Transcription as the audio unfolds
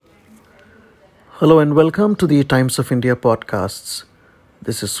Hello and welcome to the Times of India podcasts.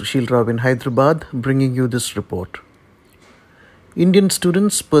 This is Sushil Rao in Hyderabad bringing you this report. Indian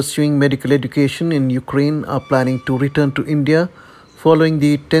students pursuing medical education in Ukraine are planning to return to India following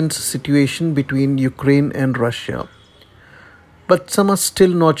the tense situation between Ukraine and Russia. But some are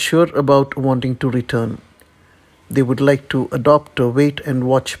still not sure about wanting to return. They would like to adopt a wait and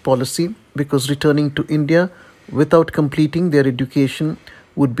watch policy because returning to India without completing their education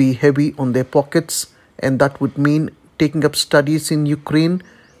would be heavy on their pockets, and that would mean taking up studies in Ukraine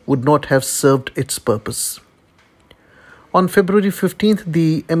would not have served its purpose. On February 15th,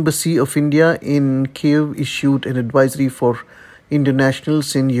 the Embassy of India in Kyiv issued an advisory for Indian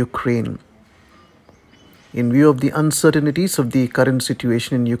nationals in Ukraine. In view of the uncertainties of the current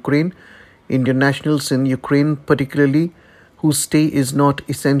situation in Ukraine, Indian nationals in Ukraine, particularly whose stay is not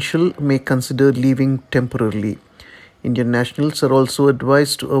essential, may consider leaving temporarily. Indian nationals are also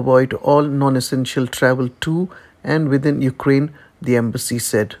advised to avoid all non-essential travel to and within Ukraine, the embassy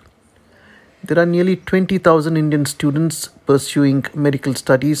said. There are nearly 20,000 Indian students pursuing medical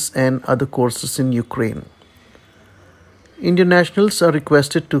studies and other courses in Ukraine. Indian nationals are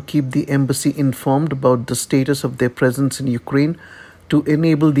requested to keep the embassy informed about the status of their presence in Ukraine to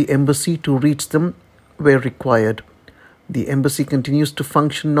enable the embassy to reach them where required. The embassy continues to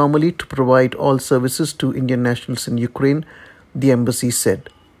function normally to provide all services to Indian nationals in Ukraine, the embassy said.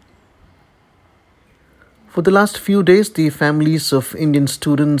 For the last few days, the families of Indian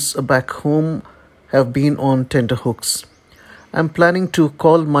students back home have been on tenterhooks. I'm planning to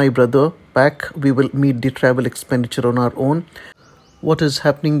call my brother back. We will meet the travel expenditure on our own. What is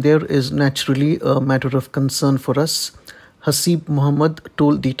happening there is naturally a matter of concern for us, Hasib Muhammad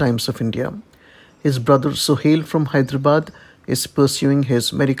told the Times of India. His brother Sohail from Hyderabad is pursuing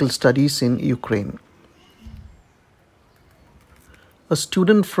his medical studies in Ukraine. A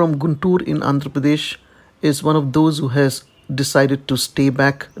student from Guntur in Andhra Pradesh is one of those who has decided to stay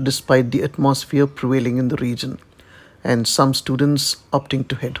back despite the atmosphere prevailing in the region, and some students opting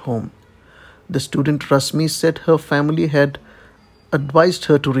to head home. The student Rasmi said her family had advised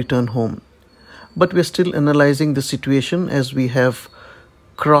her to return home. But we're still analyzing the situation as we have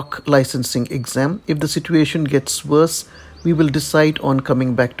CROC licensing exam. If the situation gets worse, we will decide on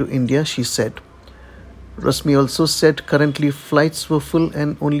coming back to India, she said. Rasmi also said currently flights were full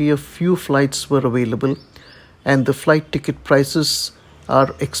and only a few flights were available, and the flight ticket prices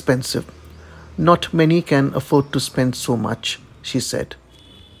are expensive. Not many can afford to spend so much, she said.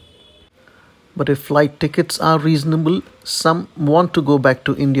 But if flight tickets are reasonable, some want to go back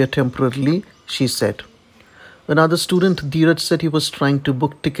to India temporarily, she said. Another student, Dheeraj, said he was trying to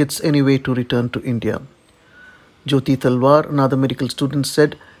book tickets anyway to return to India. Jyoti Talwar, another medical student,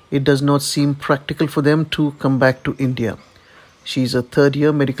 said it does not seem practical for them to come back to India. She is a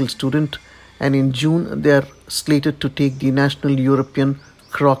third-year medical student, and in June they are slated to take the National European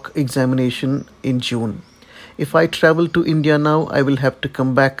CROC examination in June. If I travel to India now, I will have to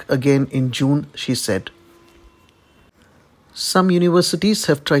come back again in June, she said. Some universities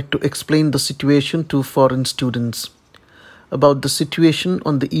have tried to explain the situation to foreign students. About the situation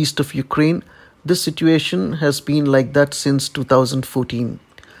on the east of Ukraine, this situation has been like that since 2014.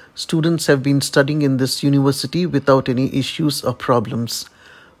 Students have been studying in this university without any issues or problems.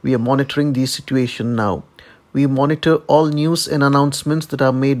 We are monitoring the situation now. We monitor all news and announcements that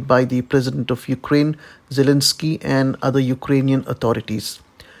are made by the President of Ukraine, Zelensky, and other Ukrainian authorities.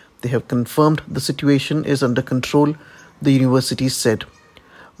 They have confirmed the situation is under control, the university said.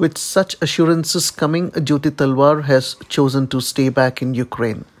 With such assurances coming, Jyoti Talwar has chosen to stay back in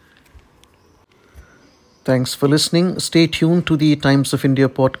Ukraine. Thanks for listening. Stay tuned to the Times of India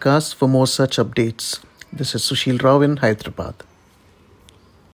podcast for more such updates. This is Sushil Rao in Hyderabad.